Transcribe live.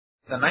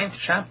the 9th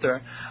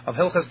chapter of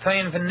Hilchas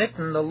Tayin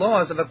V'Nitten, the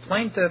laws of a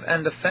plaintiff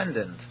and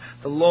defendant,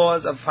 the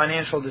laws of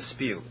financial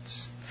disputes.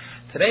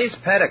 Today's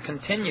Perek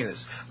continues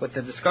with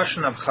the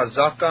discussion of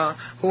chazaka,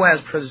 who has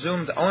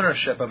presumed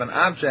ownership of an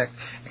object,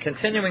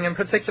 continuing in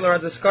particular a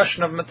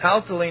discussion of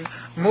metaltalin,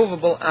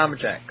 movable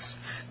objects.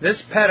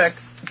 This Perek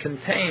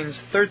contains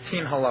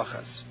 13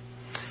 halachas.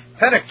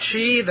 Perek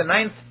Chi, the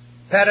 9th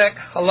Perek,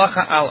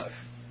 halacha Aleph.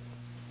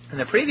 In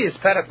the previous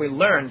Perek we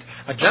learned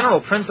a general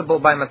principle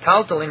by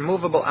metaltalin,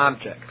 movable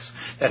objects,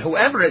 that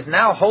whoever is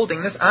now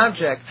holding this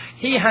object,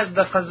 he has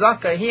the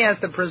chazaka, he has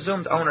the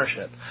presumed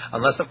ownership,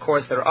 unless of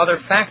course there are other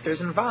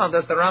factors involved,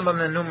 as the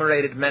Rambam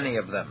enumerated many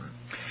of them.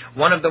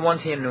 One of the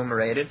ones he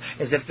enumerated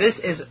is if this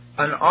is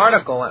an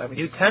article, a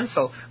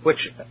utensil,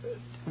 which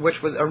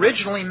was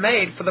originally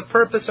made for the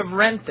purpose of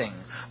renting,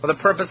 or the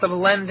purpose of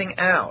lending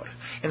out.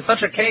 In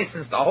such a case,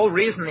 since the whole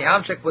reason the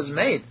object was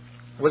made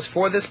was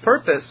for this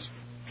purpose,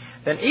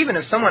 then even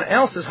if someone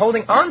else is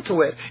holding on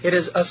to it, it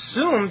is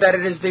assumed that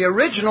it is the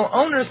original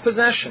owner's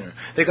possession,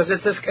 because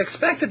it's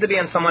expected to be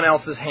in someone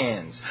else's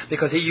hands,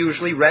 because he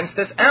usually rents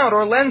this out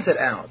or lends it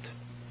out.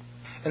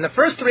 In the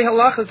first 3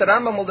 halachas, the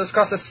Rambam will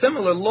discuss a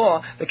similar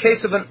law, the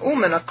case of an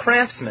uman, a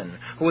craftsman,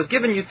 who was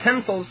given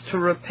utensils to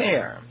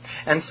repair.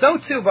 And so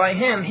too, by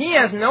him, he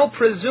has no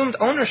presumed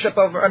ownership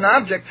over an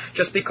object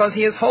just because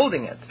he is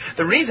holding it.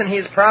 The reason he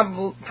is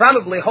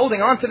probably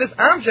holding on to this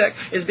object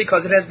is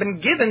because it has been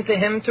given to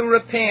him to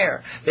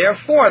repair.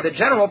 Therefore, the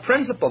general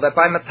principle that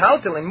by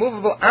metaltalin,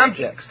 movable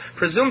objects,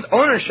 presumed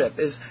ownership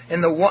is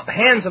in the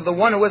hands of the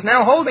one who is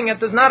now holding it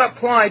does not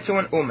apply to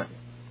an uman.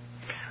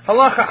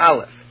 Halacha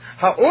Aleph.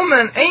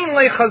 Ha'uman ein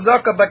le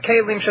chazaka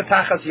b'kelim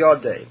shetachas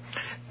yodei.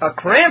 A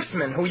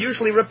craftsman who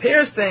usually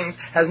repairs things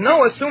has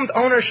no assumed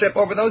ownership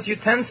over those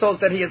utensils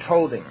that he is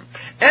holding.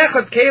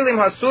 Echad kelim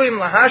hasuyim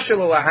lahashil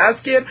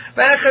u'lahaskir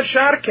v'echad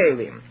shar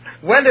kelim.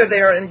 Whether they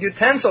are in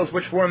utensils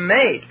which were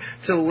made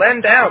to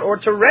lend out or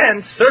to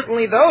rent,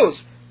 certainly those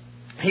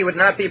he would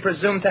not be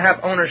presumed to have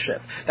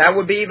ownership. That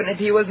would be even if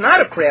he was not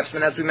a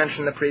craftsman, as we mentioned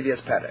in the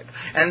previous Perek.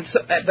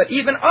 But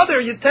even other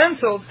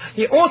utensils,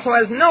 he also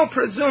has no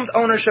presumed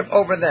ownership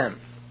over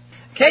them.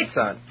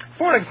 Ketzad,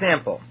 for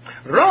example,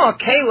 Ra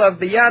Kelav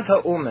Biyad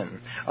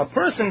Ha'uman. A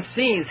person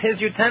sees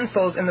his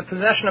utensils in the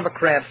possession of a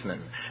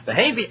craftsman. And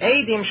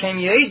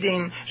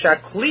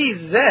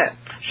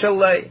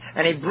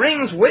he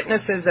brings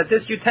witnesses that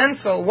this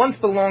utensil once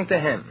belonged to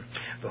him.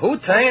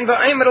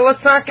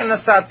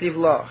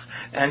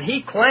 And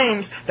he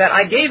claims that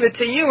I gave it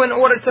to you in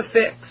order to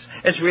fix.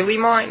 It's really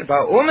mine.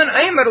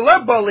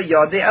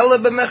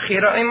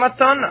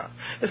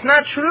 It's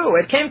not true.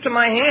 It came to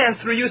my hands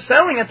through you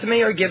selling it to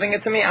me or giving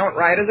it to me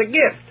outright as a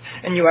gift,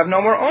 and you have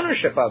no more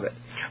ownership of it.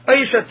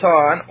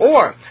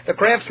 Or the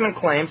craftsman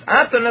claims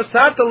that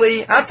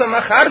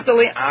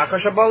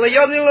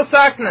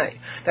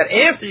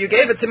after you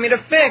gave it to me to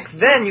fix,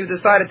 then you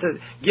decided to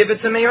give it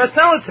to me or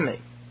sell it to me.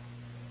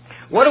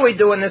 What do we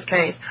do in this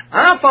case?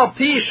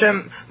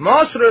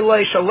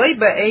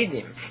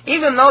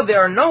 Even though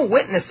there are no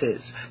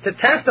witnesses to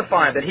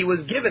testify that he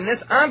was given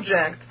this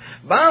object,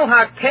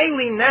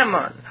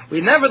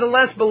 we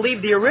nevertheless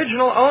believe the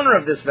original owner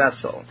of this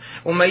vessel.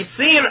 And we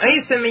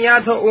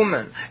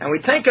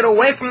take it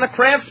away from the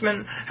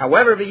craftsman.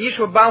 However, the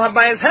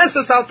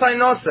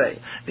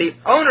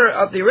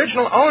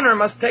original owner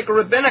must take a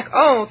rabbinic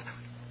oath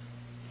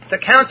to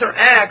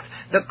counteract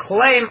the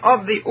claim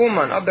of the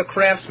uman, of the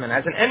craftsman.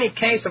 As in any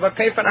case of a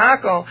kefan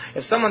akal,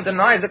 if someone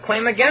denies a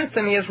claim against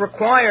him, he is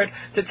required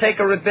to take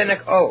a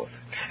rabbinic oath.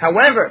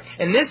 However,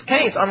 in this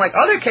case, unlike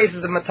other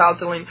cases of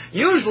metaltalin,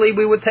 usually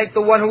we would take the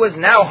one who is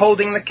now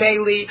holding the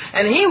keli,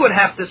 and he would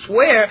have to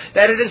swear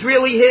that it is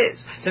really his,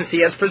 since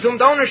he has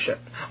presumed ownership.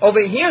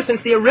 Over here,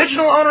 since the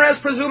original owner has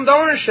presumed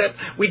ownership,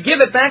 we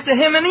give it back to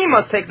him, and he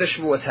must take the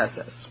shvuas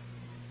heses.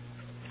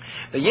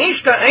 The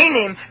yesh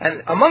ga'enim,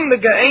 and among the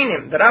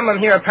ga'enim, the Rambam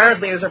here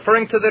apparently is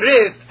referring to the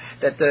Riv,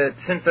 that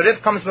since the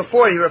Riv comes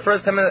before, he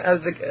refers to him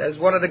as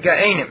one of the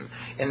ga'enim.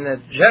 In the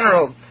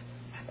general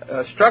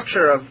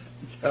structure of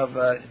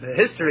the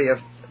history of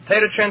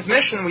Torah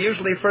transmission, we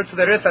usually refer to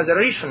the Riv as a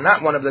Rishon,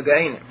 not one of the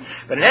ga'enim.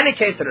 But in any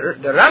case, the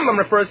Rambam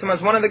refers to him as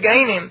one of the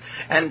ga'enim,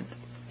 and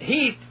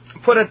he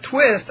put a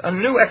twist, a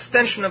new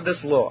extension of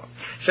this law.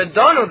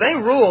 Shadanu, they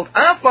ruled,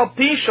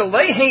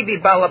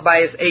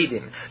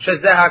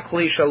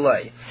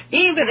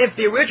 even if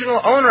the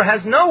original owner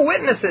has no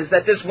witnesses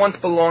that this once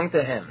belonged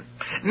to him.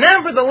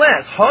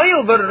 Nevertheless,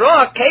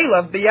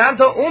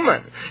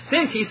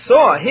 since he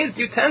saw his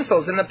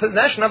utensils in the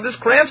possession of this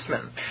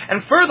craftsman,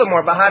 and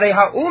furthermore,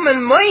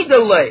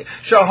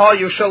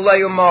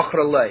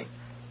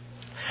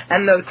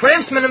 and the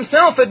craftsman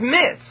himself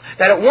admits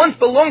that it once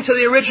belonged to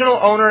the original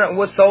owner and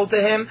was sold to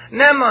him,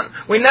 Neman.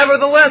 We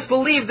nevertheless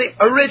believe the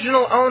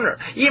original owner,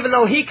 even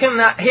though he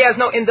has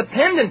no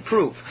independent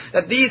proof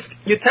that these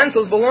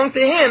utensils belong to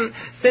him,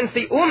 since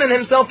the Uman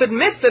himself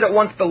admits that it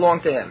once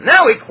belonged to him.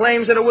 Now he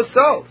claims that it was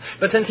sold.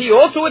 But since he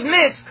also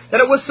admits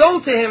that it was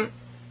sold to him,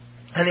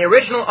 and the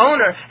original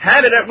owner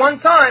had it at one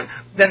time,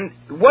 then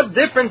what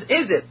difference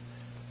is it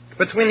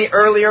between the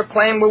earlier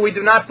claim where we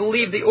do not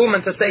believe the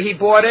Uman to say he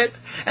bought it,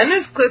 and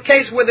this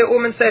case where the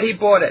Uman said he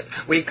bought it.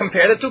 We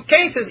compare the two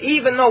cases,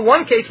 even though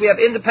one case we have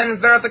independent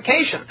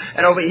verification,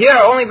 and over here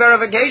our only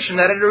verification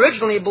that it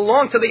originally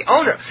belonged to the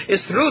owner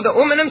is through the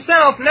Uman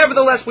himself.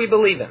 Nevertheless, we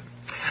believe him.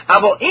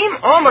 However,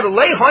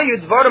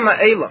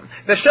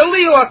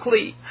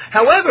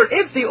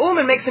 if the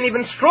Uman makes an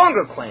even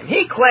stronger claim,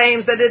 he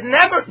claims that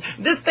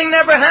this thing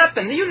never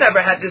happened. You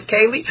never had this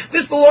keli.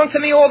 This belonged to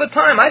me all the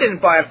time. I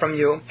didn't buy it from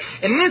you.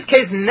 In this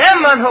case,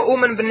 Neman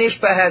ha'uman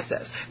b'nishpa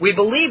heses. We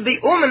believe the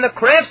Uman, the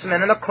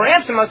craftsman, and the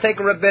craftsman must take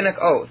a rabbinic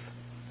oath.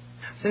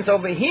 Since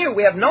over here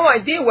we have no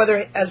idea whether,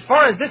 as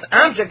far as this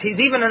object, he's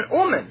even an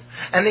Uman,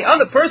 and the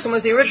other person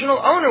was the original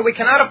owner, we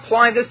cannot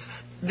apply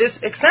this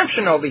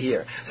exception over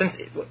here. Since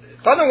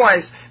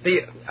otherwise,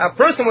 a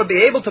person would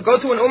be able to go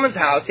to an Uman's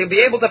house, he'd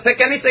be able to pick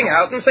anything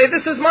out and say,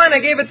 this is mine, I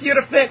gave it to you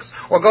to fix,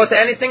 or go to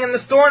anything in the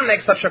store and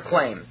make such a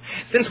claim.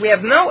 Since we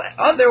have no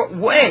other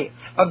way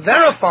of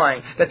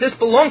verifying that this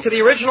belonged to the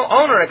original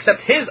owner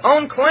except his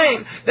own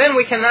claim, then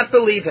we cannot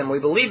believe him. We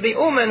believe the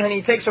Uman and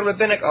he takes a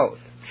rabbinic oath.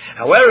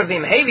 However,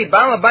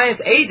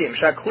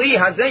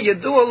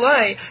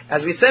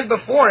 as we said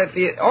before, if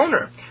the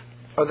owner,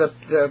 or the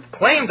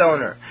claimed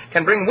owner,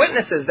 can bring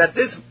witnesses that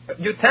this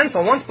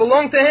utensil once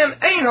belonged to him,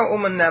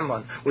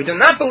 we do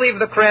not believe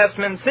the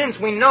craftsman, since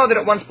we know that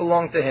it once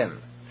belonged to him.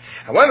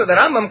 However, the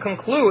Rambam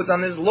concludes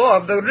on this law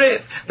of the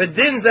Rif,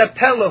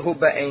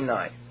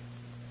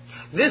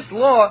 this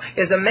law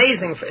is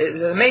amazing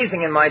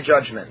in my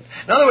judgment.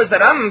 In other words, the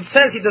Rambam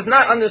says he does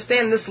not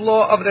understand this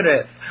law of the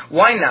Rif.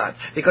 Why not?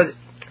 Because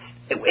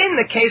in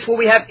the case where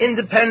we have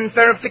independent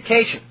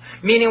verification,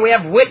 meaning we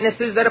have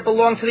witnesses that it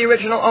belonged to the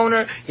original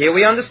owner, here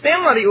we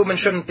understand why the Uman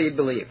shouldn't be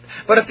believed.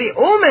 But if the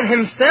Uman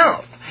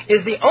himself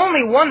is the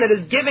only one that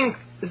is giving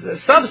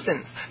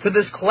substance to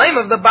this claim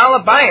of the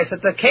Baal Habayis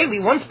that the Keli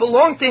once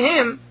belonged to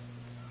him,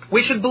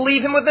 we should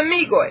believe him with the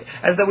Migoy.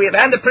 As though we have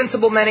had the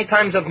principle many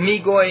times of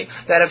Migoy,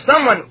 that if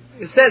someone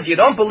says, you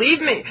don't believe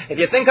me, if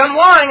you think I'm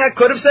lying, I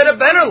could have said a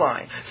better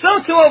lie.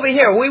 So too over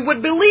here, we would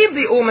believe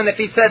the Uman if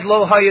he said,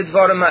 Lo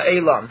hayudvarim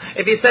ha'elam,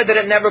 if he said that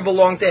it never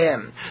belonged to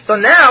him. So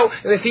now,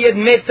 if he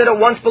admits that it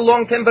once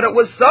belonged to him, but it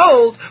was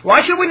sold,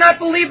 why should we not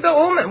believe the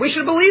Uman? We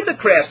should believe the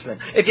craftsman.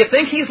 If you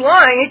think he's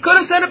lying, he could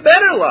have said a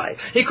better lie.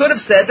 He could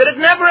have said that it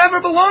never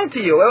ever belonged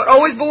to you, it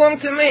always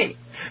belonged to me.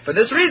 For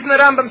this reason, the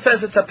Rambam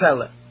says it's a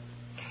pella.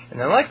 In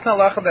the next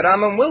halacha, the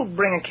Rambam will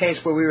bring a case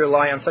where we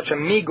rely on such a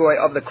migoy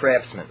of the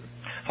craftsman.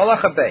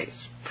 Halacha Beis.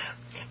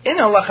 In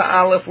Halacha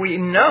Aleph, we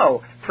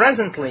know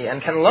presently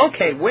and can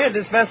locate where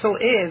this vessel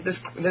is,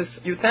 this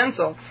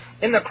utensil,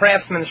 in the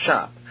craftsman's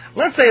shop.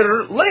 Let's say,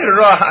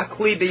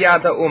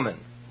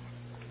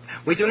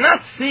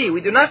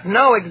 we do not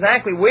know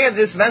exactly where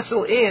this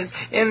vessel is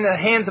in the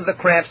hands of the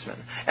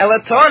craftsman.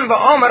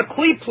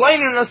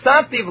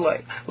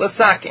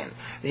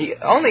 He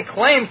only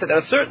claims that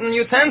a certain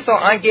utensil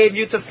I gave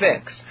you to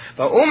fix.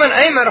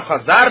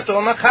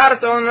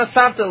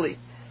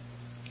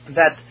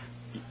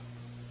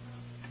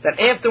 That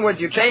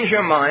afterwards you changed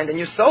your mind and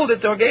you sold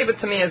it or gave it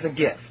to me as a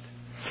gift.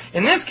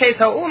 In this case,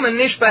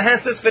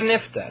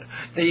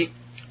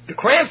 the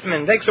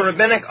craftsman takes a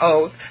rabbinic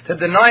oath to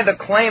deny the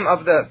claim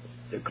of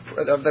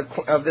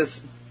this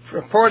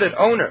purported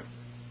owner,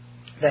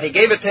 that he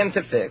gave it to him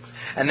to fix,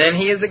 and then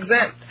he is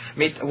exempt.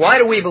 Why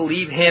do we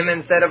believe him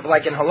instead of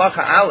like in Halacha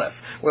Aleph,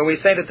 where we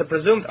say that the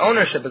presumed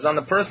ownership is on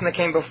the person that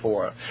came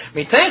before?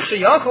 Since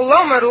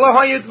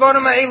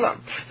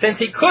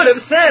he could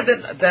have said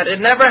that it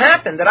never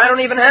happened, that I don't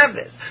even have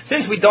this.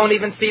 Since we don't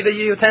even see the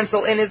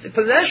utensil in his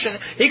possession,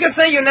 he could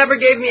say you never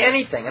gave me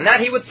anything, and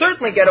that he would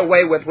certainly get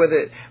away with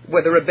a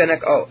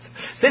rabbinic oath.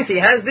 Since he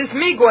has this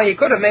migoy, he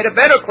could have made a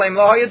better claim.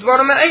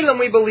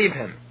 We believe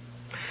him.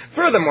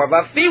 Furthermore,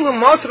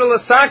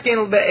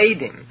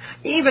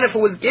 even if it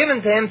was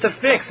given to him to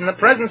fix in the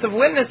presence of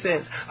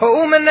witnesses,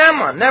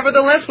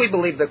 nevertheless we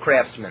believe the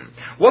craftsman.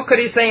 What could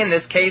he say in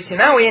this case?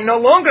 Now he no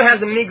longer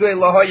has a migoy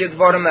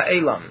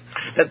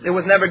that it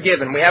was never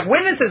given. We have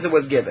witnesses it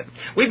was given.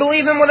 We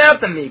believe him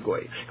without the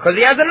migoy, because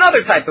he has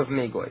another type of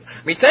migoy.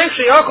 He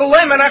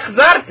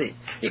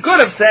could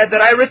have said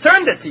that I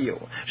returned it to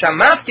you.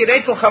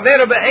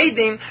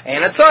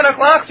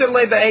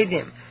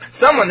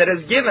 Someone that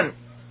is given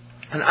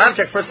an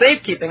object for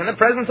safekeeping in the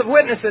presence of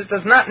witnesses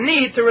does not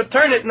need to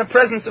return it in the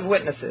presence of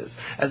witnesses,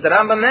 as the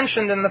Rambam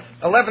mentioned in the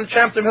 11th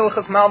chapter of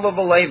Hilchas Malva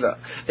V'Leiva.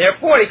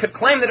 Therefore, he could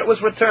claim that it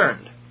was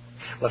returned.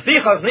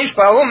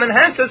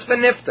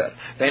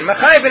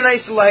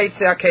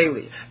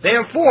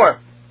 Therefore,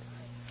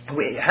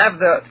 we have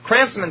the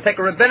craftsman take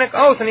a rabbinic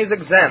oath and he's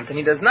exempt, and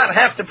he does not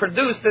have to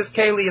produce this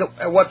keli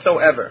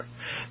whatsoever.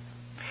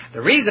 The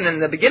reason in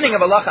the beginning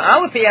of Halacha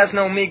Aleph he has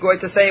no migoy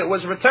to say it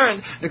was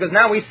returned, because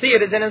now we see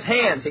it is in his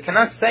hands. He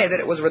cannot say that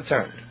it was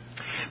returned.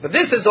 But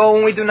this is all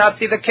when we do not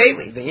see the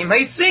keli.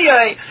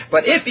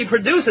 But if he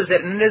produces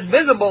it and it is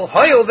visible,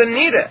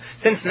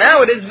 since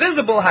now it is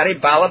visible,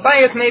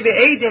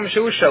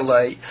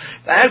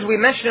 as we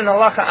mentioned in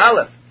Halacha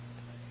Aleph,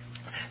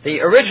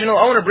 The original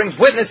owner brings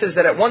witnesses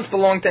that it once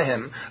belonged to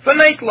him,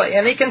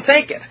 and he can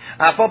take it.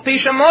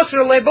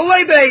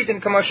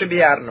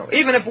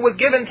 Even if it was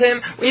given to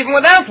him, even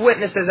without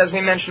witnesses, as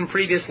we mentioned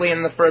previously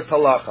in the first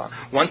halacha.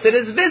 Once it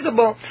is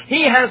visible,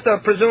 he has the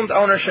presumed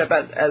ownership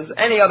as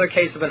any other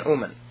case of an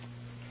uman.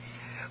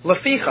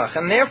 Lefichach,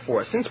 and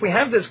therefore, since we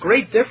have this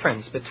great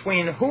difference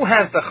between who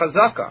has the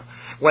chazaka,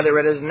 whether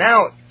it is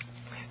now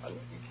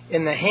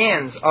in the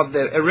hands of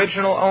the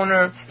original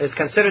owner, is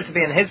considered to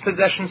be in his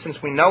possession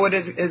since we know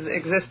its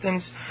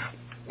existence,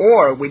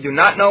 or we do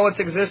not know its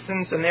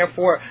existence, and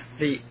therefore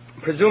the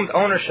presumed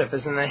ownership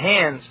is in the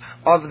hands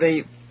of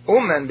the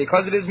uman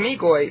because it is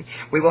migoy,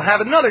 we will have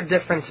another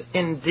difference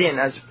in din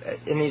as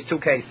in these two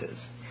cases.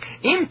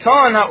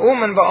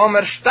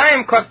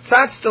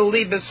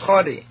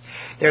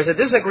 There's a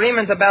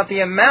disagreement about the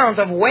amount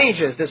of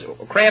wages this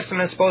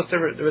craftsman is supposed to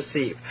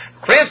receive.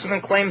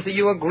 Craftsman claims that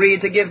you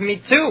agreed to give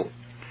me 2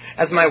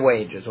 as my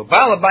wages. The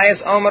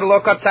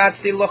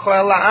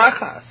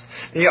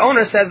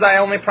owner says, I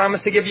only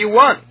promised to give you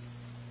 1.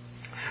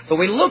 So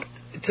we look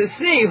to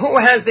see who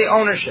has the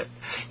ownership.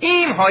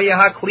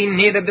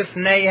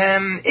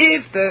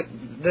 If the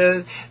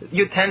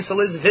utensil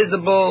is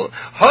visible,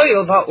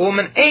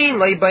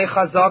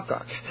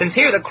 since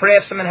here the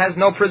craftsman has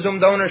no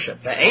presumed ownership,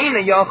 and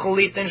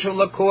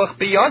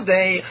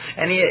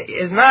he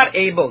is not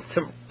able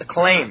to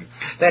claim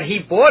that he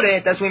bought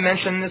it, as we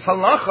mentioned in this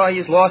halacha,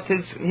 he's lost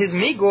his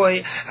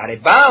migoy.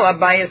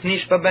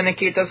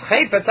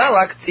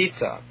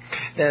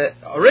 The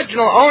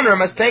original owner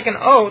must take an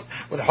oath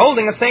with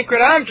holding a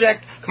sacred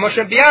object,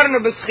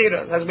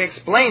 as we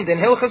explained in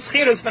Hilchas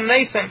Chiras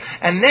V'Neisen,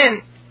 and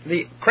then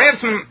the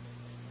craftsman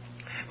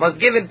must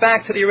give it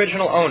back to the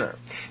original owner.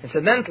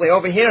 Incidentally,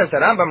 over here, as the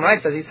Rambam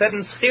writes, as he said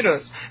in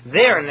Chiras,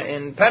 there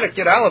in Perek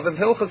Yud Aleph of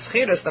Hilchas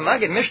Chiras, the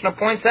Maggid Mishnah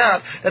points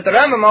out that the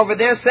Rambam over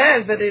there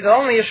says that it's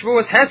only a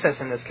Shvuas Heses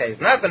in this case,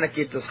 not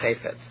Benekitus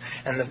Chayfetz.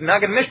 And the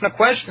Maggid Mishnah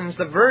questions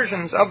the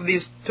versions of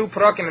these 2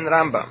 Perokim in the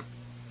Rambam.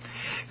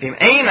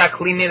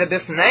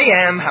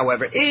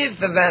 However, if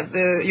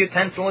the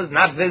utensil is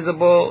not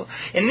visible,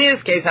 in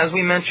this case, as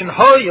we mentioned,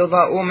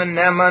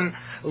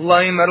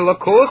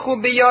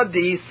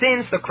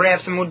 since the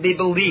craftsman would be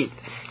believed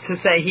to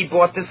say he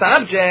bought this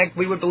object,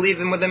 we would believe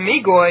him with a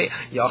migoy.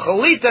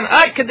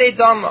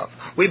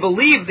 We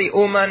believe the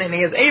uman, and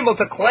he is able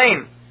to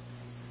claim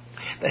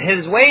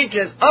his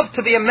wages up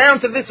to the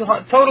amount of this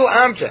total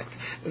object.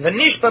 He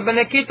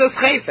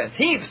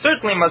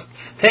certainly must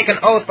take an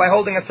oath by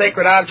holding a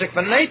sacred object,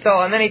 and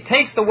then he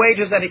takes the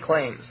wages that he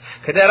claims.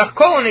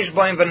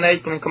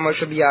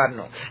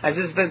 As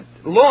is the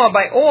law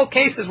by all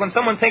cases when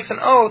someone takes an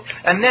oath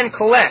and then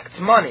collects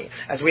money.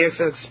 As we have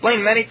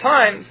explained many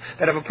times,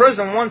 that if a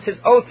person wants his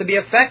oath to be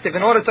effective,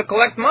 in order to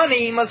collect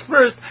money, he must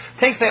first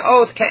take the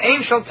oath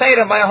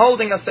by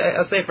holding a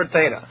Sefer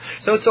Torah.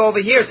 So it's over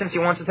here, since he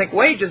wants to take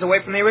wages away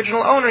from the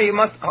original owner, he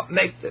must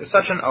make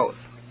such an oath.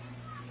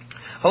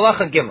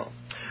 Halacha Gimel.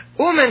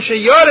 Umen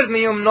sheyored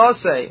miyum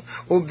nosei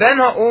uben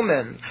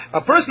ha'umen.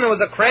 A person who was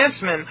a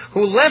craftsman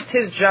who left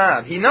his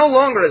job, he no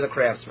longer is a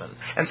craftsman,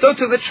 and so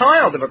to the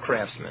child of a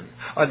craftsman.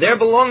 Are their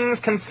belongings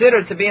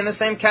considered to be in the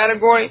same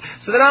category?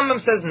 So the Rambam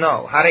says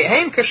no.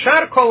 Harehem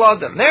kashar kol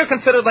adam. They are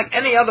considered like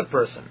any other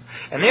person,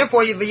 and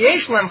therefore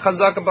v'yesh lem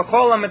chazaka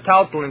b'chol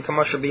ha'metaltalin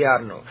k'moshe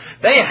biyarnu.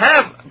 They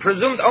have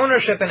presumed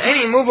ownership in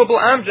any movable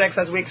objects,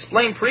 as we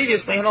explained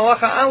previously in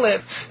Halacha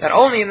Aleph, that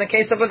only in the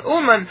case of an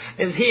uman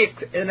is he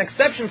an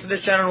exception to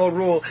this general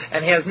rule,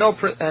 and he has no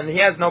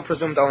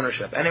presumed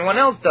ownership. Anyone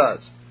else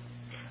does.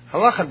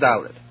 Halacha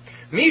Daled.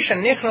 Misha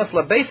nichnas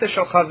labeisa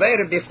shel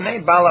chaver bifnei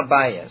bal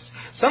habayis.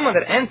 Someone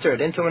that entered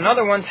into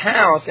another one's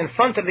house in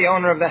front of the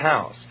owner of the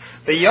house.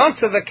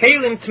 V'yotza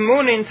v'kelim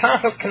tmunin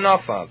tachas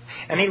kanafav,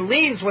 and he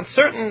leaves with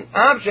certain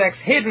objects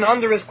hidden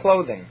under his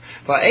clothing.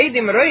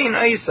 Va'edim rein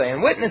eisa,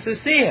 and witnesses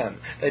see him.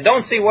 They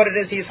don't see what it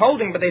is he's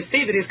holding, but they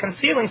see that he's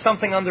concealing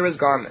something under his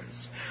garments.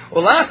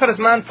 After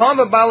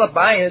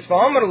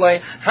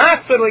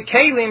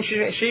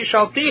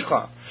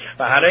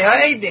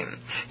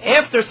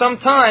some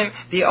time,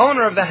 the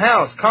owner of the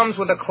house comes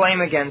with a claim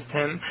against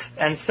him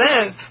and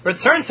says,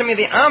 return to me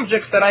the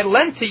objects that I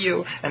lent to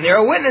you, and there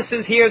are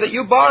witnesses here that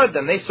you borrowed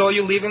them. They saw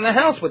you leaving the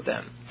house with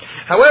them.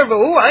 However,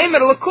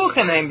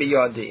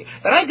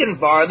 that I didn't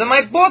borrow them,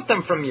 I bought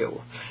them from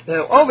you.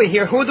 Over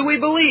here, who do we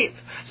believe?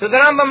 So the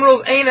Rambam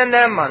rules, Ein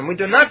Neman. We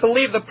do not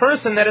believe the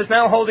person that is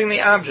now holding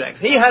the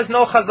objects. He has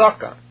no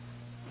chazaka.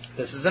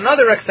 This is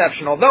another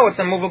exception. Although it's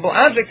a movable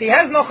object, he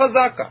has no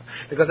chazaka.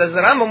 Because as the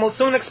Rambam will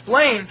soon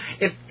explain,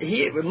 if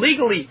he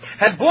legally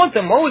had bought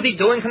them, what was he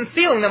doing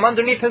concealing them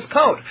underneath his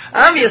coat?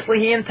 Obviously,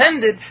 he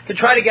intended to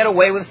try to get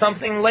away with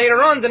something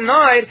later on,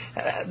 deny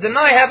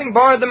having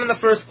borrowed them in the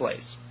first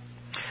place.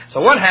 So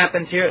what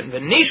happens here? The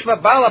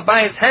nishva bala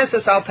bayis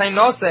heses al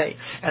tainosei,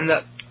 and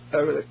the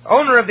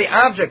owner of the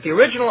object, the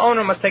original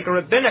owner, must take a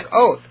rabbinic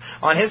oath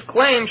on his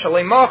claim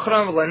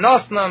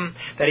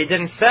that he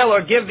didn't sell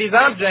or give these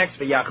objects,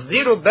 and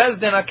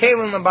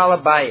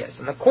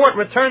the court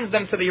returns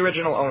them to the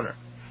original owner.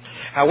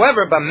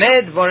 However,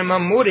 Bamed Dvarim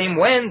Amurim,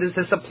 when does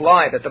this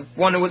apply, that the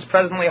one who is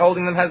presently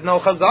holding them has no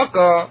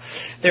chazaka?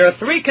 There are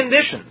three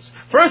conditions.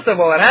 First of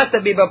all, it has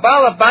to be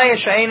Babala Baya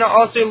Shaina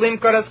Osir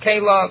Limkaras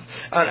Kelav,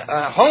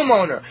 a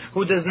homeowner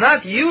who does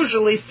not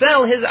usually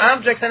sell his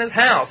objects in his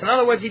house. In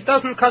other words, he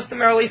doesn't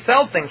customarily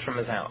sell things from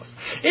his house.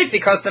 If he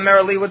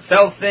customarily would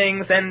sell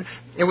things, then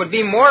it would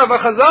be more of a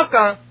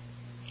chazaka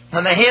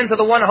on the hands of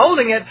the one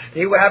holding it.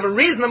 He would have a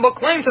reasonable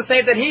claim to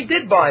say that he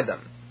did buy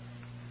them.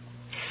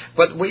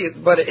 But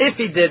if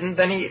he didn't,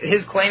 then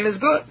his claim is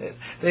good.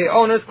 The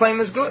owner's claim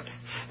is good.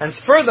 And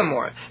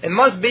furthermore, it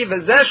must be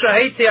that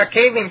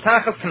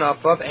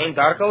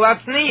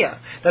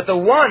the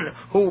one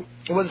who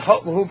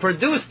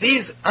produced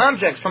these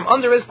objects from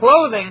under his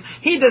clothing,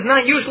 he does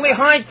not usually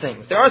hide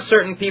things. There are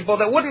certain people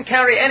that wouldn't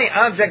carry any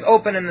object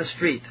open in the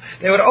street.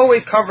 They would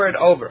always cover it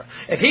over.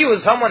 If he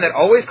was someone that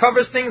always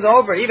covers things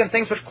over, even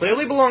things which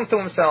clearly belong to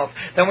himself,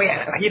 then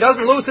he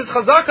doesn't lose his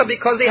chazaka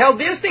because he held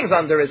these things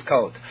under his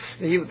coat.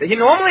 He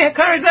normally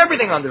carries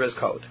everything under his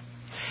coat.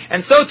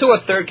 And so to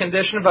a third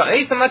condition, and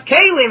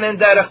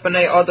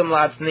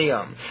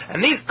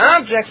these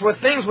objects were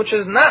things which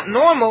is not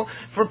normal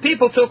for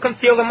people to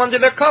conceal them under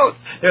their coats.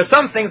 There are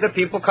some things that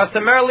people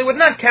customarily would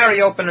not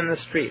carry open in the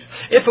street.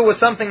 If it was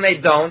something they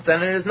don't,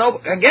 then it is no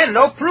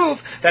proof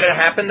that it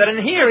happened that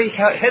in here he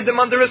hid them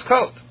under his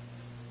coat.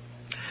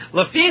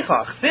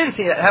 Lefichach, since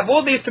he have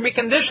all these three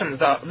conditions,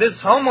 this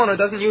homeowner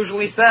doesn't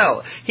usually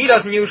sell, he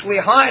doesn't usually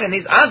hide, and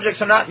these objects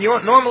are not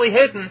normally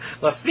hidden.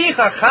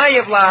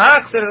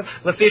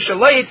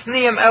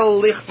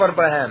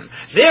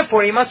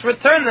 Therefore, he must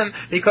return them,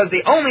 because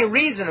the only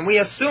reason we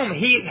assume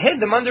he hid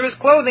them under his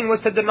clothing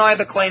was to deny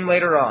the claim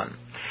later on.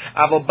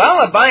 But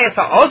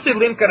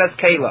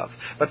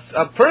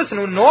a person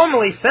who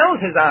normally sells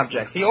his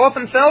objects, he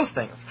often sells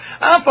things.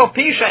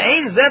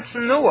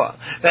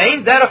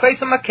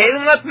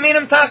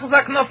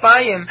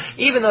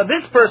 Even though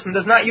this person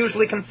does not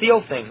usually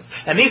conceal things,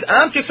 and these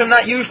objects are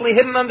not usually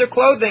hidden under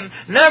clothing,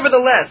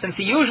 nevertheless, since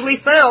he usually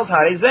sells,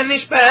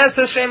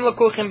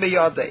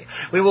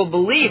 we will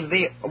believe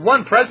the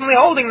one presently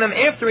holding them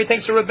after he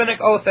takes a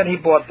rabbinic oath that he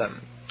bought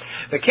them.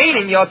 And so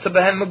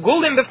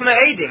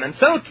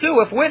too,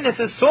 if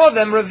witnesses saw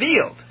them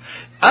revealed,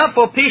 even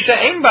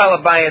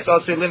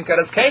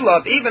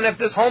if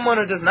this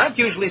homeowner does not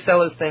usually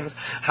sell his things,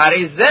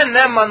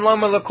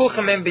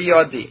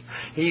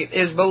 he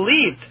is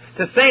believed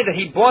to say that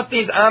he bought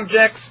these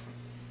objects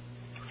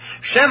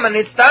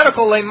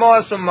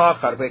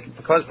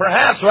because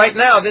perhaps right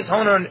now this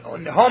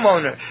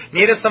homeowner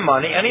needed some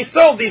money and he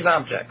sold these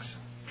objects.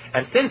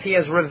 And since he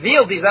has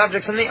revealed these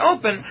objects in the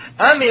open,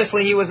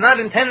 obviously he was not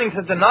intending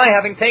to deny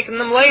having taken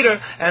them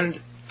later, and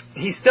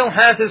he still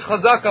has his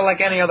chazaka like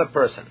any other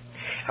person.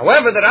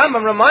 However, the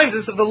Rambam reminds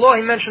us of the law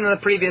he mentioned in the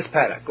previous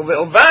Perek.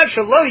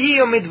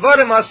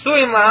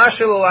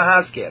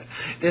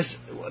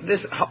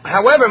 This,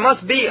 however,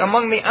 must be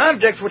among the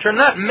objects which are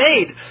not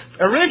made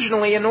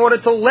originally in order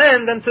to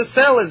lend and to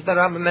sell, as the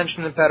Rambam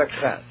mentioned in Perek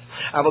Ches.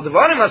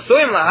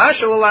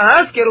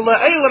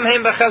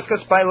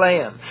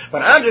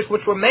 But objects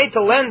which were made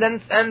to lend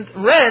and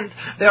rent,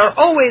 they are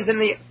always in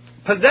the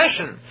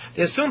possession,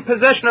 the assumed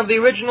possession of the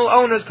original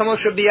owners,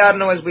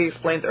 as we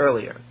explained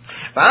earlier.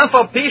 And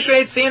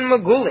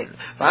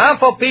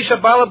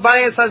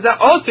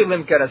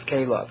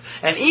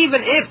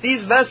even if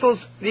these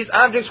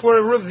objects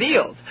were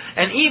revealed,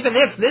 and even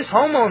if this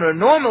homeowner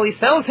normally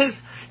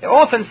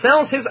often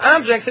sells his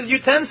objects, his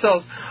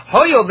utensils,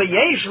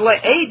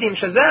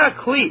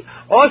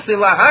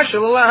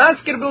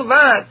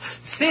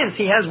 since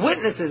he has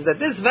witnesses that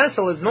this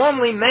vessel is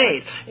normally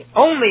made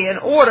only in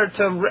order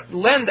to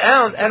lend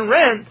out and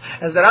rent,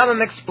 as the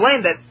Rambam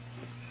explained that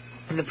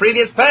in the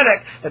previous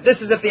Perek, that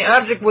this is if the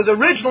object was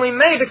originally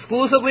made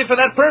exclusively for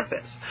that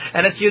purpose.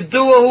 And it's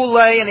Yedua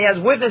Hulei, and he has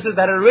witnesses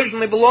that it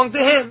originally belonged to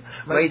him.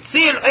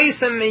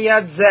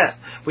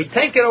 We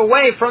take it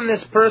away from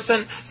this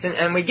person,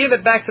 and we give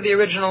it back to the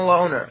original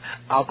owner.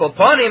 At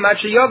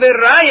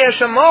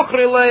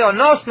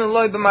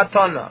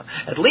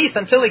least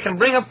until he can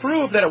bring a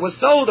proof that it was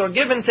sold or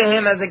given to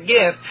him as a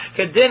gift.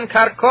 Kedin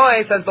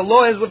karkois, as the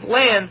law is with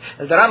land,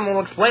 as the Rambam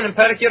will explain in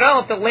Perek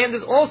Yudalef, that land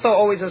is also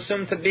always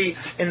assumed to be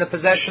in the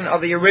possession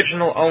of the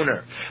original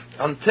owner,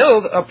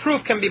 until a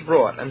proof can be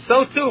brought, and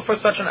so too for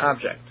such an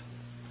object.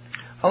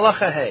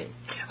 Halacha Hey.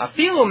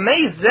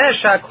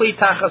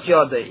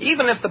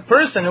 Even if the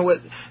person who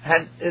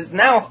is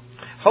now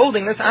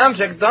holding this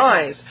object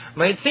dies,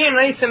 we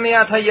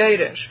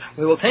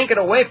will take it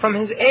away from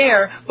his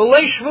heir,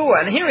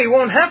 and here he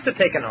won't have to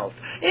take an oath.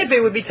 If he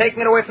would be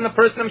taking it away from the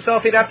person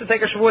himself, he'd have to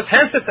take a shavuos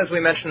hensis, as we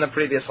mentioned in the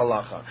previous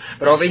halacha.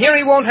 But over here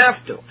he won't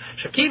have to.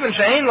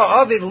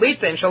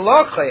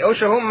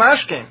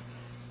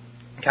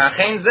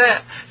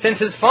 Since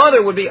his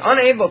father would be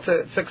unable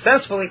to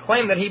successfully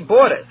claim that he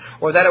bought it,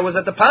 or that it was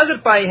a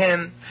deposit by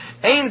him,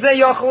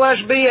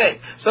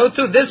 so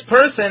too this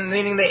person,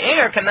 meaning the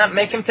heir, cannot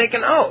make him take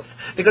an oath,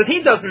 because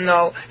he doesn't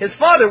know, his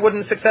father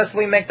wouldn't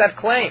successfully make that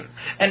claim.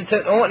 And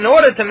in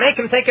order to make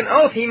him take an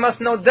oath, he must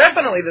know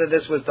definitely that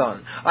this was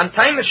done. On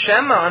time of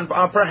Shema,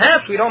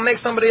 perhaps we don't make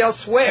somebody else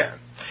swear.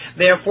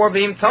 Therefore,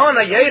 if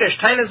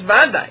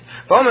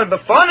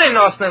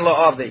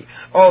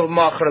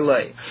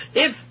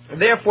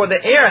therefore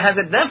the heir has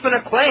a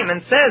definite claim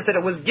and says that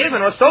it was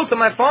given or sold to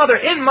my father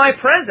in my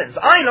presence,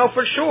 I know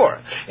for sure.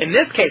 In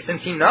this case,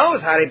 since he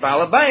knows, the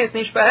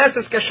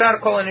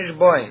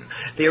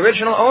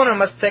original owner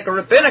must take a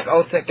rabbinic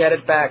oath to get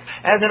it back,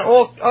 as in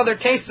all other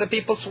cases of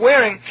people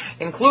swearing,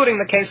 including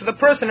the case of the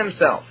person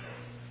himself.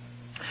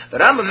 The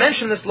Rambam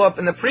mentioned this law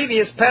in the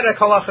previous Perek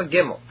Halacha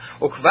Gimel.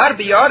 Ukvar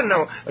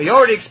biyarnu, we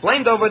already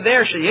explained over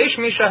there, sheyesh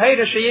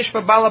mishaheda sheyesh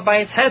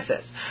v'balabayis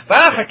heses.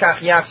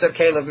 V'achakach yachzer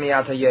kelev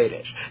miyat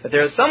hayeresh. That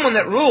there is someone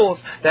that rules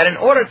that in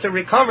order to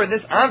recover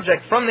this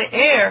object from the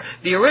heir,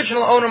 the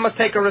original owner must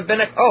take a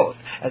rabbinic oath.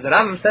 As the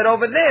Rambam said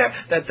over there,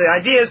 that the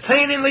idea is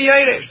tainin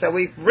liyeresh, that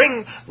we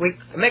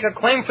make a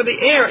claim for the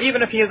heir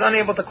even if he is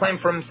unable to claim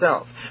for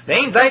himself. But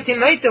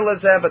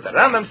the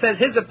Rambam says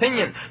his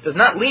opinion does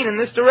not lean in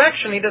this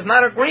direction. He does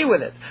not agree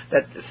with it.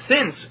 That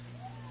since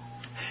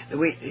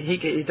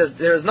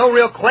there is no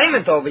real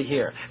claimant over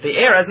here, the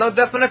heir has no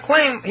definite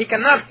claim, he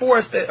cannot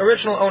force the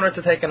original owner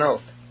to take an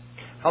oath.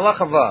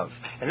 Halacha Vav.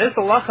 In this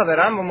halacha, the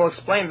Rambam will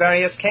explain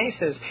various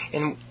cases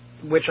in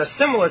which are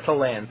similar to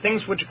land,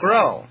 things which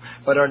grow,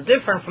 but are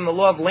different from the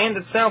law of land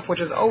itself,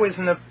 which is always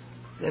in the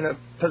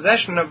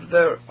possession of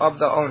the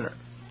owner.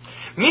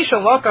 Misha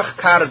lokach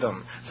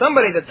kardum,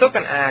 somebody that took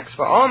an axe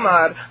for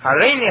Omar,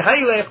 hareini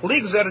haylech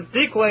ligzer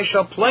diklei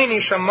shal pleni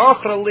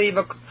shamochra li,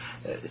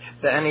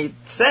 and he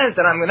says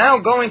that I'm now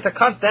going to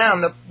cut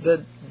down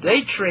the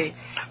date tree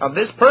of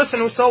this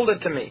person who sold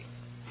it to me.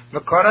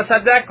 V'koras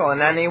hadekel,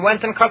 and then he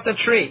went and cut the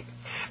tree.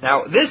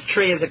 Now, this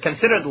tree, is it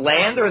considered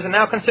land, or is it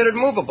now considered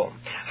movable?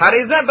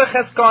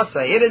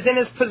 It is in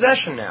his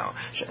possession now.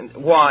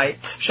 Why?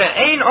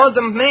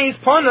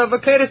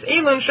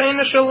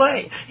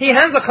 He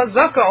has a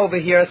chazaka over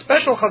here, a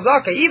special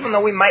chazaka, even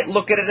though we might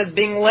look at it as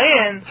being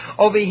land.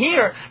 Over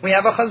here, we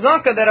have a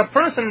chazaka that a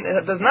person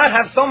does not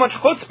have so much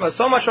chutzpah,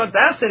 so much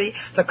audacity,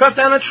 to cut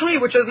down a tree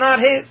which is not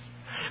his.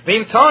 And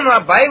even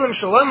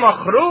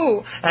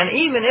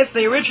if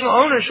the original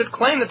owner should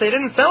claim that they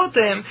didn't sell it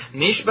to him,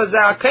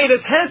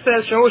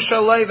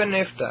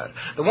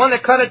 the one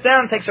that cut it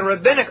down takes a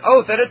rabbinic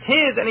oath that it's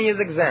his and he is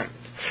exempt.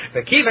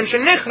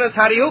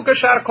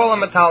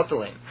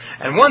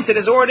 And once it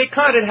is already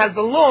cut, it has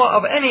the law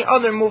of any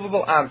other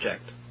movable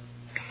object.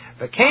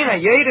 And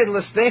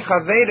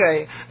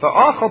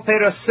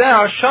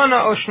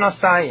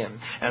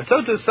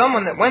so too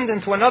someone that went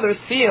into another's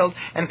field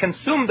and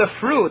consumed the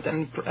fruit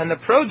and the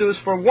produce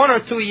for 1 or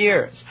 2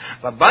 years.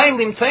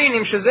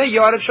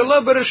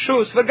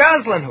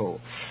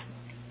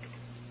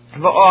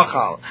 And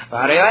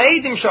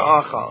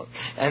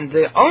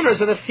the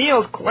owners of the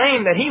field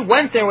claim that he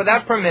went there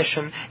without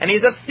permission, and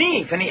he's a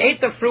thief, and he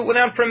ate the fruit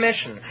without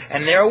permission.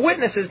 And there are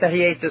witnesses that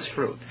he ate this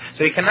fruit.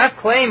 So he cannot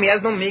claim, he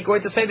has no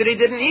migoy to say that he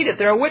didn't eat it.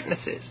 There are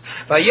witnesses.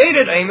 The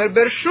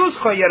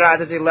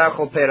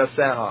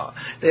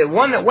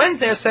one that went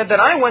there said that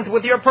I went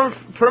with your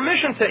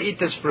permission to eat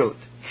this fruit.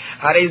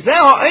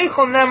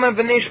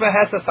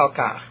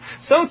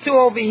 So too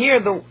over here,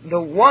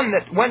 the one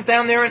that went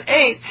down there and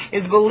ate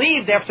is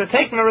believed after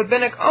taking a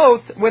rabbinic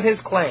oath with his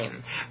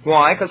claim.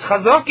 Why? Because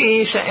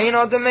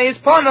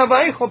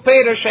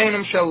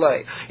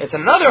it's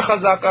another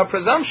chazaka, a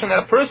presumption that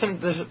a person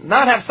does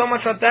not have so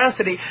much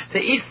audacity to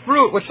eat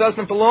fruit which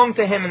doesn't belong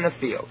to him in the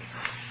field.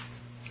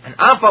 And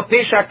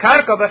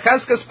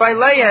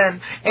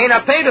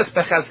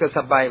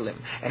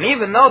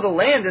even though the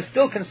land is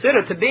still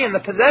considered to be in the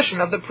possession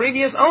of the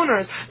previous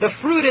owners, the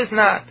fruit is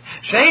not.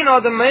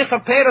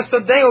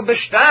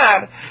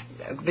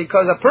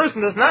 Because a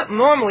person does not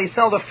normally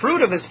sell the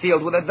fruit of his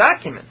field with a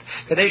document.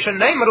 In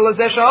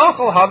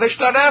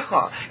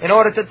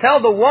order to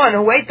tell the one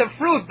who ate the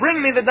fruit, bring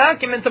me the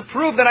document to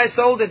prove that I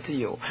sold it to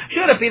you.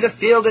 Should it be the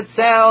field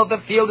itself, the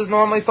field is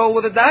normally sold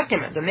with a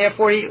document, and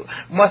therefore he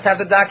must have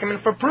the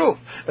document for proof.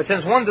 But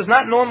since one does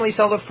not normally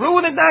sell the fruit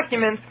with a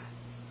document,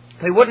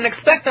 we wouldn't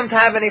expect them to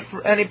have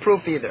any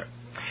proof either.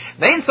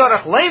 And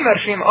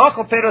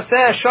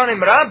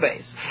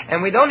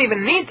we don't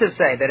even need to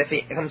say that if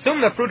he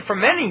consumed the fruit for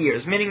many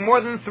years, meaning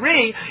more than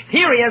 3,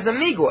 here he has a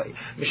migoy.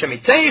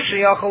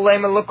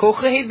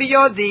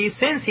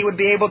 Since he would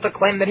be able to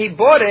claim that he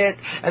bought it,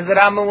 as the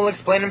Rambam will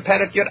explain in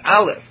Perek Yud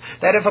Aleph,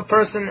 that if a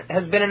person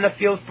has been in the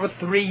field for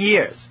 3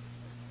 years,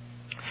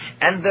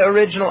 and the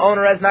original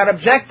owner has not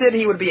objected,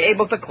 he would be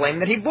able to claim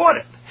that he bought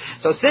it.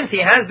 So since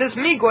he has this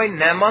migoy,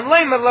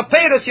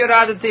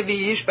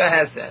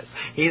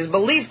 he is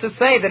believed to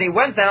say that he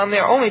went down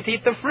there only to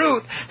eat the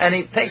fruit, and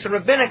he takes a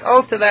rabbinic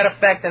oath to that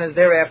effect and is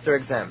thereafter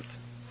exempt.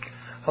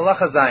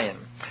 Halacha Zayin.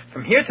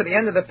 From here to the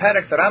end of the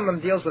Perek, the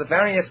Rambam deals with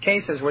various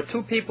cases where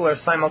two people are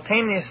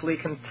simultaneously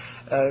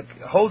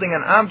holding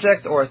an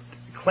object or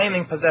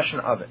claiming possession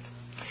of it.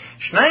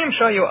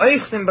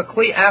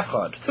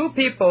 Two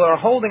people are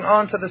holding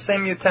on to the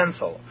same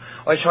utensil,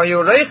 or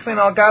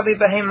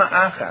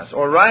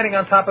riding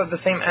on top of the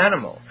same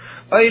animal,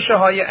 or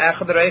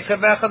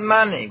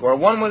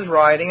one was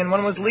riding and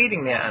one was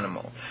leading the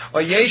animal,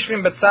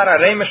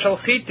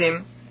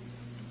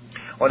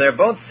 or they're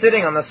both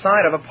sitting on the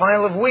side of a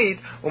pile of wheat,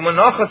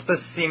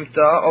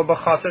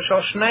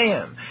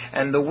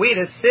 and the wheat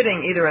is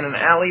sitting either in an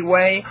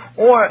alleyway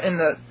or in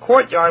the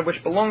courtyard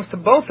which belongs to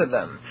both of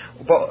them,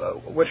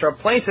 which are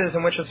places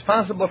in which it's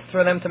possible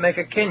for them to make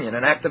a kinyan,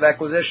 an act of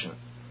acquisition.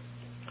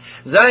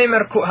 One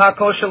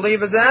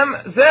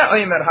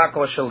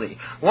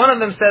of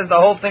them says the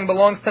whole thing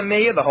belongs to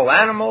me, the whole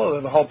animal, or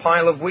the whole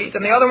pile of wheat,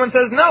 and the other one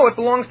says, no, it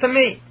belongs to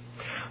me.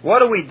 What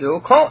do we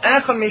do?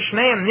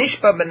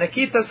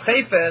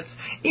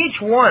 Each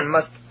one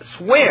must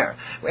swear,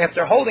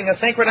 after holding a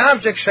sacred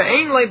object,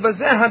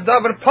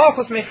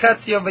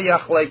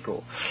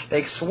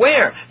 they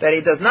swear that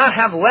he does not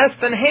have less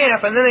than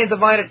half, and then they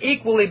divide it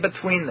equally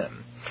between them.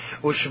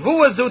 Why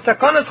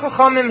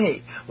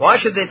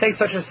should they take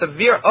such a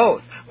severe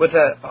oath with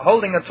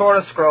holding a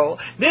Torah scroll?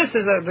 This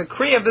is a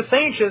decree of the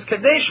sages,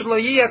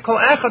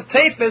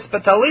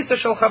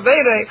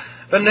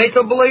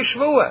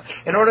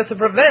 in order to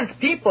prevent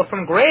people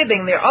from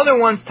grabbing their other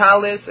one's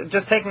talis,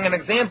 just taking an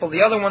example,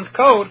 the other one's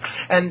coat,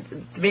 and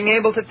being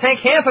able to take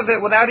half of it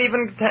without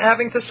even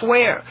having to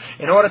swear,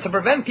 in order to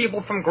prevent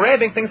people from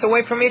grabbing things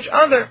away from each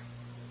other.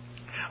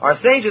 Our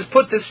sages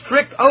put this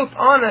strict oath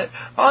on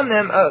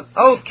them,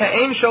 oath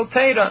ka'ein shel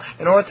teira,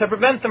 in order to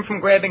prevent them from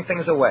grabbing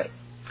things away.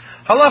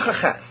 Halacha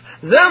ches.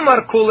 If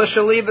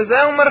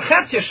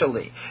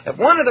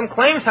one of them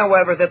claims,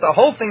 however, that the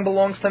whole thing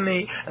belongs to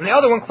me, and the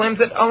other one claims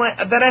that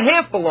a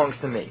half belongs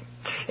to me,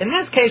 in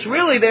this case,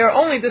 really, they are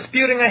only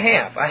disputing a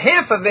half. A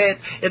half of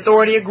it, it's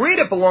already agreed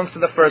it belongs to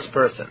the first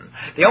person.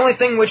 The only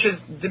thing which is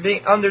to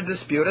be under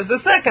dispute is the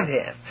second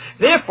half.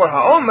 Therefore,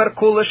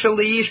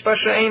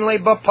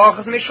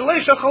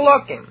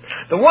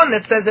 the one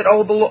that says it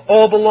all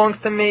belongs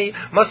to me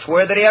must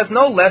swear that he has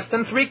no less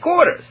than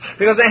 3/4.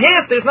 Because a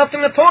half, there's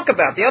nothing to talk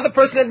about. The other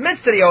person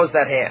admits that he owes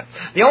that half.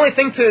 The only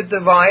thing to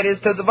divide is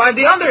to divide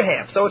the other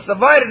half. So it's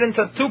divided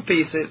into two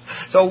pieces.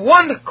 So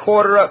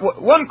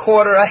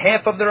 1/4, a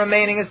half of the remaining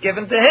is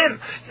given to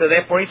him. So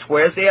therefore he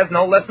swears that he has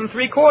no less than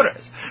 3/4.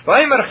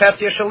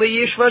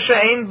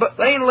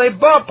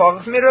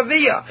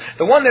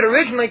 The one that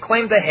originally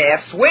claimed a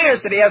half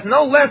swears that he has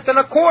no less than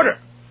 1/4.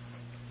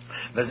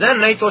 And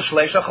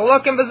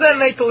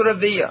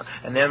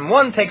then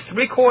one takes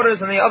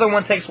 3/4 and the other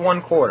one takes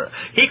 1/4.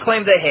 He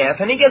claimed a half,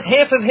 and he gets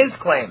half of his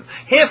claim,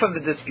 half of the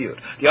dispute.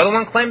 The other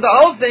one claimed the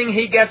whole thing,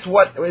 he gets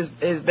what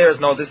there is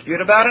no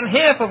dispute about, and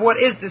half of what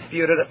is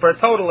disputed, for a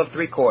total of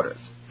 3/4.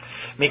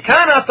 Now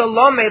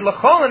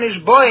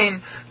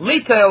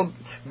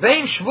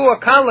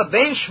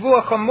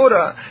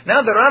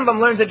the Rambam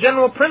learns a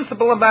general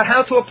principle about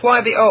how to apply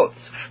the oaths.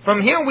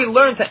 From here we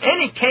learn to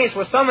any case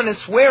where someone is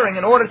swearing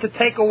in order to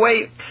take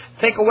away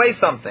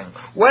something,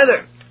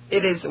 whether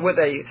it is with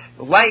a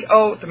light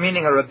oath,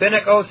 meaning a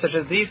rabbinic oath, such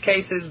as these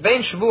cases,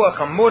 bein shvua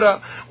chamura,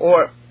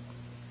 or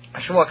a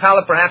shvua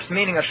kala, perhaps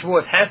meaning a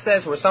shvuas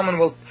heses, where someone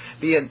will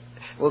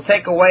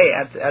take away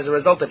as a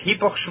result of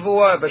hipuch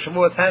shvua,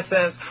 b'shvuas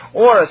heses,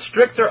 or a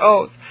stricter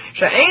oath.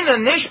 She'ena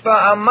nishba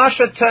al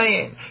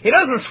mashatayin. He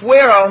doesn't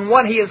swear on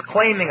what he is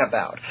claiming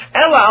about.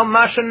 Ella al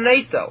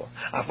mashaneto.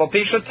 Afal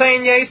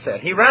pishatayin yesed.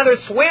 He rather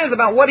swears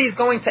about what he's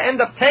going to end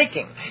up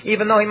taking,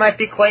 even though he might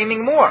be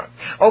claiming more.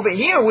 Over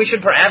here, we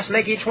should perhaps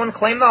make each one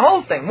claim the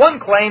whole thing. One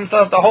claims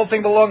that the whole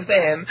thing belongs to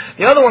him.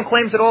 The other one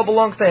claims it all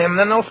belongs to him, and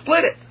then they'll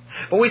split it.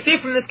 But we see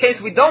from this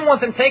case, we don't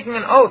want them taking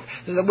an oath,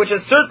 which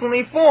is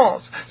certainly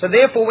false. So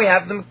therefore we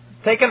have them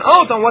take an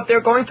oath on what they're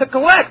going to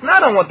collect,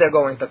 not on what they're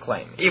going to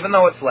claim, even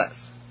though it's less.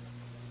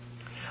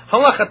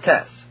 Halacha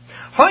tes.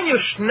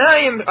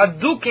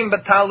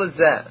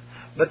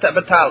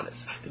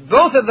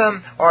 Both of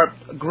them are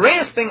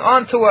grasping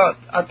onto a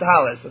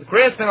talis,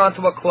 grasping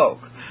onto a cloak,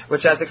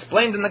 which, as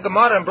explained in the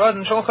Gemara and brought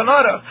in Shulchan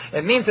Aruch,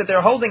 it means that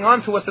they're holding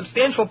on to a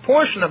substantial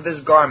portion of this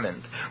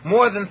garment,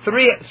 more than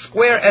 3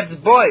 square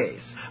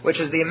etzboyes, which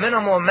is the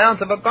minimal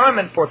amount of a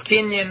garment for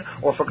kinyan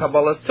or for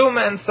Kabbalah's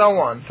Tumah and so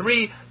on.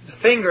 3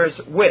 fingers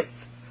width.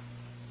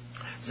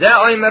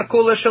 One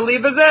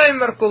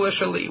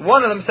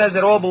of them says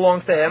it all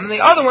belongs to him, and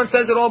the other one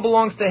says it all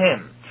belongs to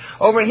him.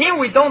 Over here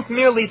we don't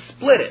merely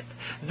split it.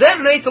 This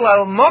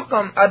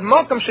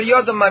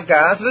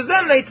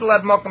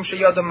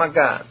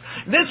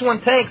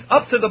one takes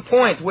up to the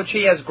point which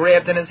he has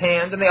grabbed in his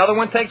hand, and the other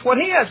one takes what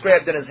he has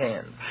grabbed in his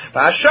hand.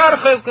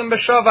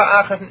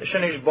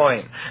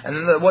 And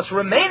then what's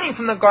remaining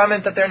from the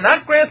garment that they're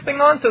not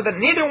grasping onto, that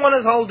neither one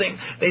is holding,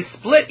 they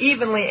split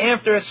evenly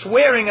after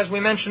swearing, as we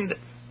mentioned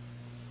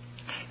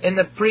in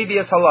the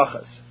previous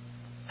halachas.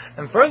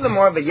 And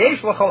furthermore, and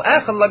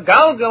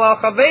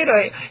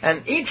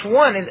each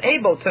one is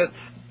able to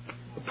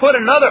put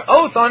another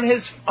oath on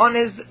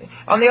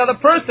the other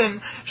person,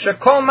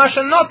 shekol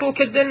mashanotul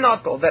kedin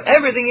notul, that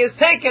everything is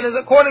taken is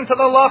according to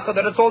the halacha,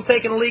 that it's all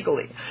taken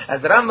legally.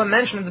 As the Rambam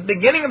mentioned at the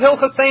beginning of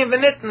Hilchos Tayim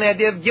V'Nitten, the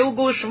idea of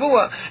Gilgul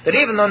Shvua, that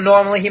even though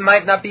normally he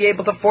might not be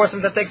able to force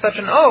him to take such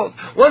an oath,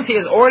 once he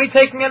is already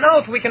taking an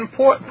oath, we can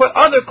put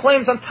other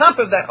claims on top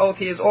of that oath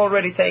he is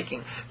already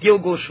taking.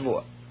 Gilgul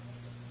Shvua.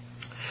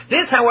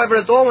 This, however,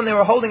 is all when they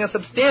were holding a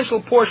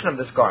substantial portion of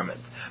this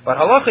garment. But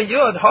halacha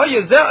yud,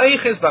 hayu zeh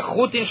eiches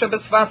b'chutin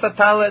shebesfasa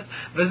tales,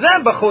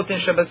 v'zeh b'chutin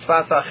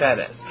shebesfasa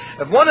acheres.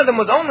 If one of them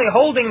was only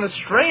holding the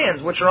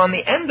strands which are on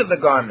the end of the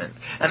garment,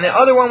 and the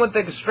other one with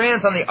the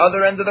strands on the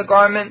other end of the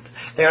garment,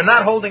 they are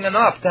not holding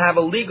enough to have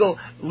a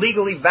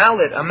legally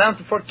valid amount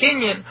for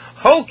kinyan.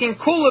 Hokin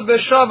kula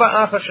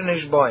b'shava acha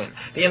shenishboin.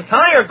 The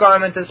entire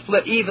garment is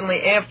split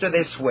evenly after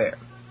they swear.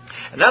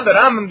 And now the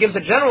Rambam gives a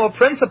general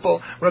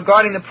principle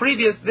regarding this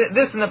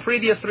and the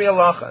previous three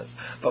halachas.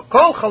 But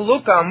kol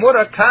chaluka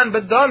amura kan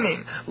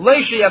bedamin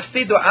leishi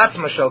yafsidu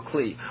atzma shel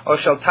kli or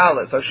shel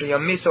talis or shel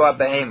yamisu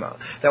abehema.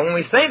 That when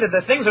we say that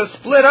the things are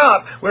split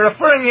up, we're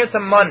referring here to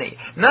money,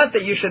 not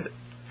that you should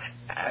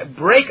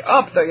break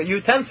up the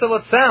utensil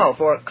itself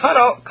or cut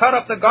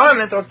up the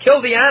garment or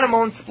kill the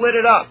animal and split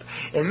it up.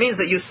 It means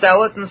that you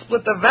sell it and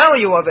split the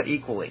value of it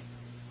equally.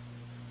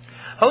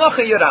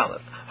 Halacha Yud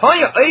Aleph.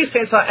 Let's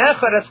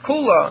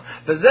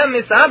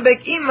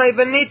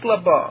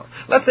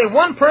say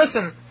one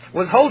person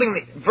was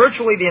holding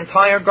virtually the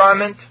entire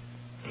garment.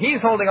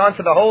 He's holding on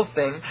to the whole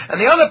thing,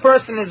 and the other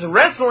person is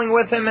wrestling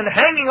with him and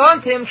hanging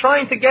on to him,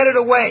 trying to get it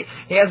away.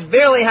 He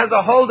barely has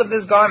a hold of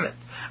this garment.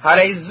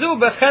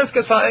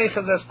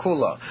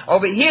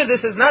 Over here,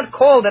 this is not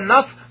called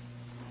enough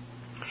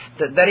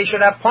that he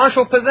should have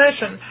partial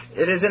possession.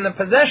 It is in the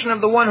possession of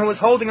the one who is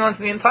holding on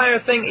to the entire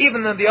thing,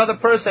 even though the other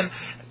person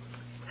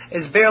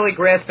is barely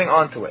grasping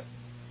onto it.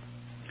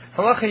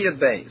 Halacha Yud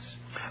Beis.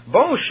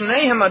 Bo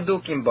shneihem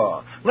adukim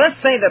ba. Let's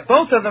say that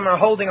both of them are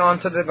holding on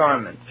to the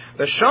garment.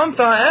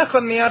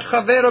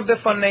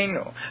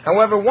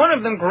 However, one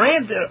of them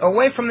grabbed it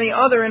away from the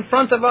other in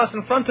front of us,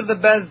 in front of the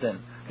Bezdin.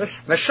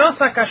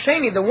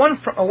 The one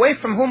away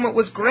from whom it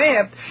was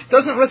grabbed,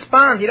 doesn't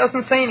respond, he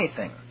doesn't say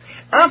anything.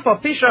 Even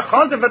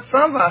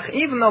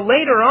though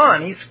later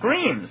on he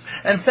screams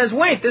and says,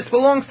 wait, this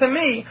belongs to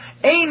me,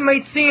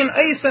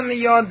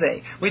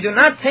 we do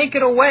not take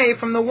it away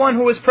from the one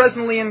who is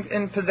presently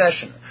in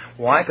possession.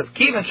 Why? Because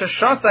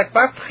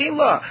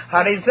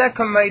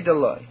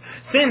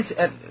since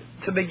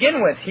to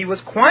begin with he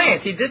was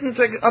quiet, he didn't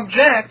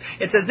object,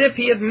 it's as if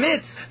he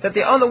admits that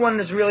the other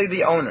one is really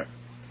the owner.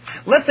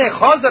 Let's say later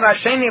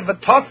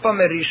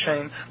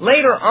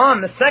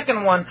on the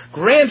second one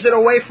grabs it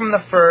away from the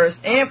first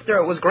after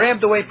it was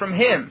grabbed away from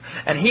him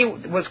and he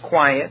was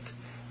quiet.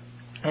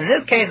 In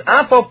this case,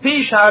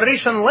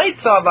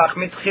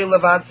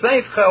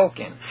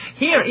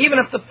 here, even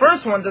if the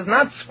first one does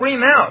not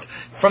scream out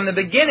from the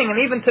beginning and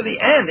even to the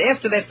end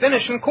after they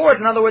finish in court,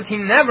 in other words, he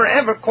never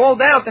ever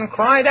called out and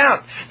cried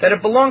out that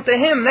it belonged to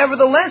him,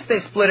 nevertheless they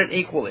split it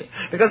equally.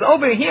 Because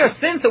over here,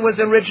 since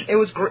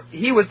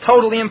he was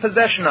totally in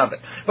possession of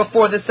it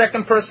before the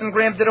second person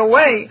grabbed it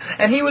away,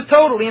 and he was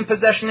totally in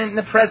possession in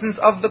the presence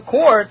of the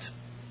court,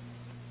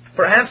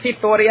 perhaps he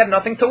thought he had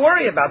nothing to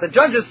worry about. The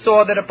judges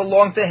saw that it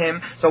belonged to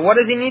him, so what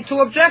does he need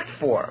to object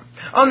for?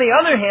 On the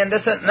other hand,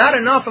 that's not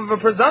enough of a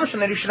presumption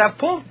that he should have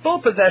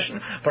full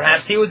possession.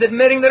 Perhaps he was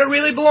admitting that it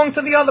really belonged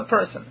to the other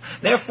person.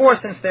 Therefore,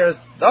 since there's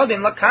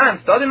stadin lakan,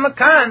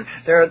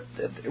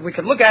 we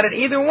could look at it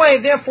either way,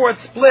 therefore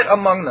it's split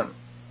among them.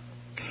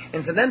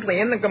 Incidentally,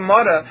 in the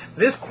Gemara,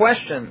 this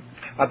question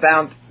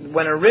about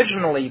when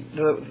originally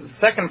the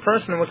second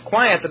person was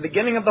quiet at the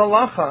beginning of the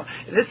halacha,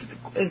 this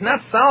is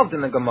not solved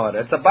in the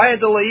Gemara. It's a baya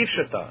de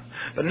l'ifshita.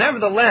 But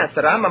nevertheless,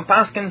 the Rambam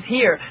paskins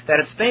here that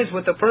it stays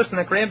with the person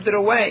that grabbed it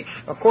away,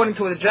 according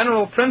to the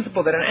general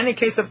principle that in any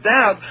case of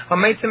doubt,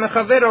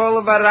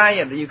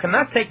 that you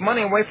cannot take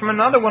money away from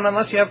another one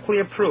unless you have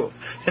clear proof.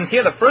 Since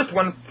here the first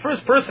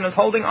person is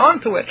holding on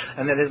to it,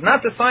 and it is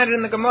not decided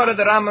in the Gemara,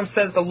 the Rambam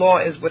says the law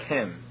is with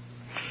him.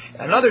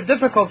 Another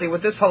difficulty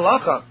with this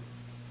halacha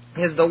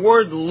is the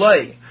word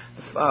lay,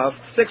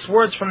 6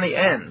 words from the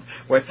end,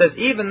 where it says,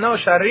 even though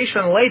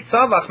sharishon lay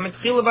tzavach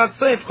mitchil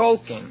v'atseif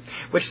cholkin,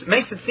 which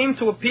makes it seem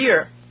to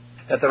appear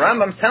that the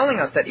Rambam's telling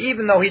us that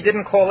even though he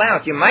didn't call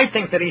out, you might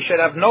think that he should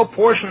have no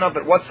portion of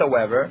it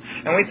whatsoever.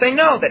 And we say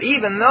no, that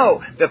even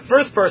though the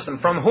first person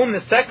from whom the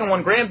second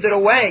one grabbed it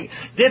away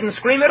didn't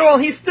scream at all,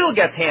 he still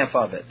gets half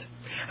of it.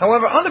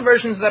 However, other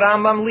versions of the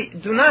Rambam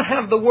do not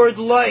have the word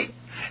lay,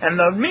 and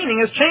the meaning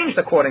has changed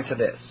according to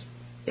this.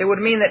 It would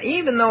mean that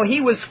even though he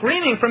was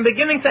screaming from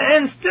beginning to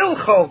end, still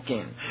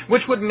cholkin,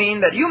 which would mean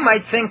that you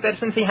might think that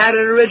since he had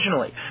it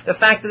originally, the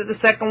fact that the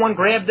second one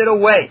grabbed it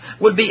away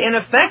would be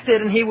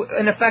ineffective, and he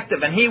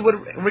would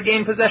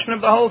regain possession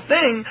of the whole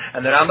thing.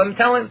 And the Rambam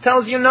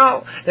tells you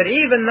no, that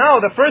even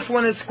though the first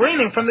one is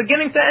screaming from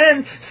beginning to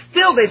end,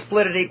 still they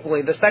split it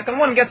equally. The second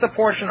one gets a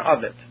portion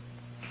of it.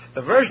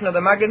 The version of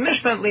the Maggid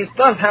Mishnah at least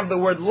does have the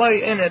word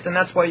lay in it, and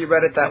that's why you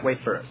read it that way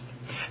first.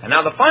 And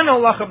now the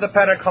final halacha of the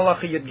Perek,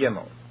 halacha Yud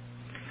Gimel.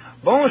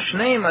 Bo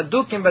shneim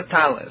adukim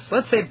b'talis.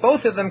 Let's say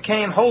both of them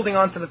came holding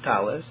on to the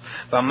talis.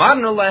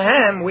 V'amarnu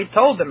lahem, we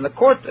told them, the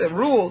court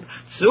ruled,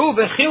 tzu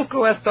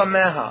v'chilku es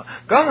tomeha.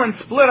 Go and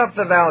split up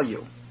the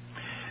value.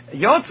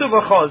 Yotzu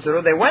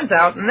v'chozru, they went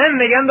out, and then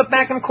they end up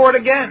back in court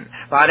again.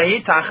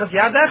 V'arehi tachas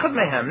yad echad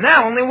mehem.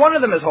 Now only one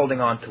of them is holding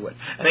on to it.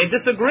 And they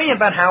disagree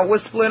about how it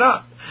was split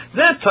up.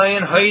 Zeh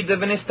toyin haida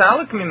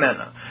v'nistalik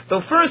mimena.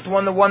 The first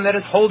one, the one that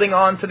is holding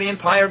on to the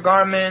entire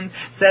garment,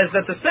 says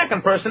that the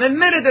second person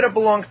admitted that it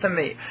belongs to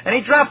me, and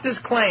he dropped his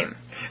claim.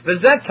 The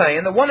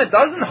Zetayin, the one that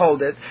doesn't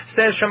hold it,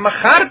 says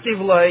Shemachartiv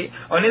loy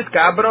on his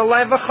gabra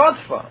loy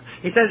v'chodfa.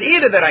 He says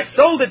either that I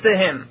sold it to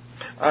him.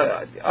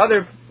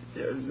 Other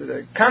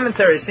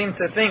commentaries seem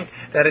to think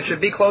that it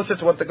should be closer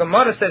to what the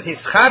Gemara says. He's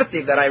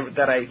chartiv, that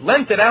I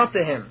lent it out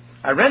to him.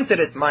 I rented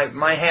it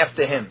my half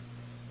to him.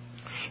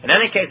 In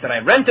any case, that I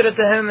rented it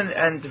to him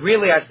and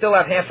really I still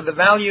have half of the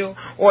value,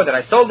 or that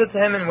I sold it to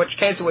him, in which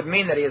case it would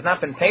mean that he has not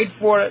been paid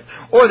for it,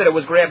 or that it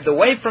was grabbed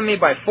away from me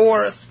by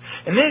force.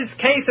 In these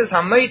cases,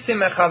 now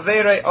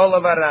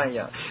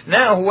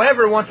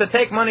whoever wants to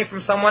take money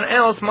from someone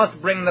else must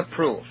bring the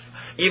proof.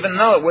 Even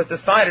though it was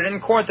decided in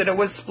court that it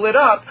was split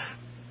up,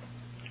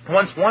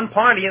 once one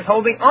party is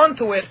holding on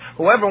to it,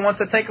 whoever wants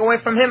to take away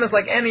from him is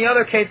like any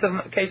other case of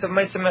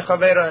Meitzim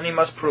Mechavera, and he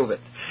must prove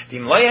it.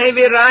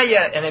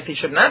 And if he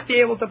should not be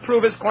able to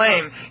prove his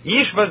claim,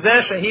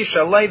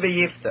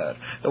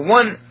 the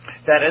one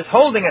that is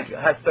holding it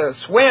has to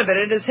swear that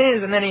it is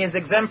his, and then he is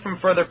exempt from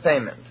further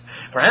payment.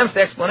 Perhaps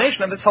the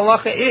explanation of this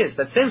halacha is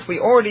that since we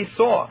already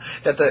saw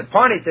that the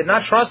parties did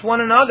not trust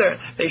one another,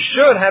 they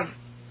should have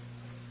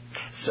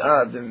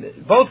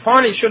both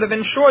parties should have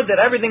ensured that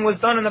everything was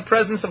done in the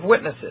presence of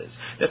witnesses.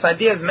 This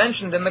idea is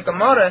mentioned in the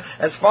Gemara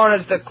as far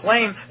as the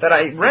claim that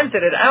I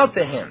rented it out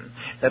to him.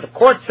 That the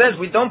court says,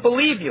 we don't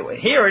believe you.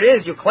 Here it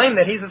is, you claim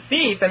that he's a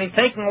thief and he's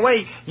taking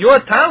away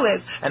your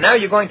talis, and now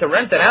you're going to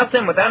rent it out to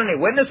him without any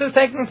witnesses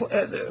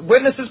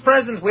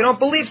present. We don't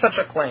believe such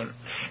a claim.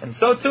 And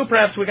so too,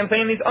 perhaps we can say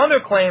in these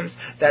other claims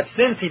that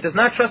since he does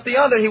not trust the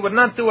other, he would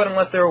not do it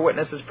unless there were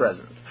witnesses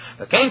present.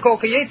 So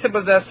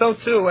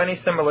too, any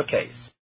similar case.